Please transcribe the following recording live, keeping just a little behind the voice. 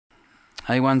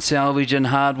A1 Salvage and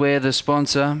Hardware, the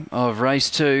sponsor of race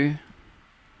 2.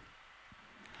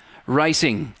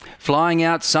 Racing, flying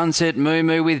out Sunset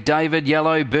Moo with David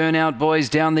Yellow, Burnout Boys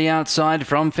down the outside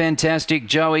from Fantastic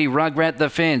Joey, Rugrat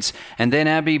the fence, and then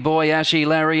Abbey Boy, Ashy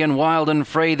Larry and Wild and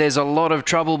Free. There's a lot of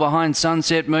trouble behind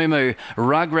Sunset Moo.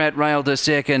 Rugrat railed to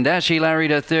second, Ashy Larry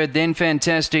to third, then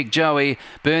Fantastic Joey,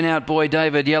 Burnout Boy,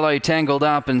 David Yellow tangled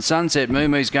up, and Sunset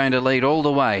Moo's going to lead all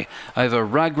the way over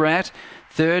Rugrat.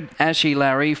 Third, Ashy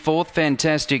Larry. Fourth,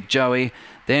 Fantastic Joey.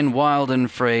 Then Wild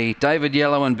and Free. David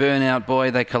Yellow and Burnout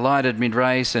Boy, they collided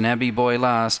mid-race, and Abbey Boy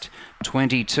last,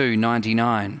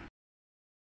 22.99.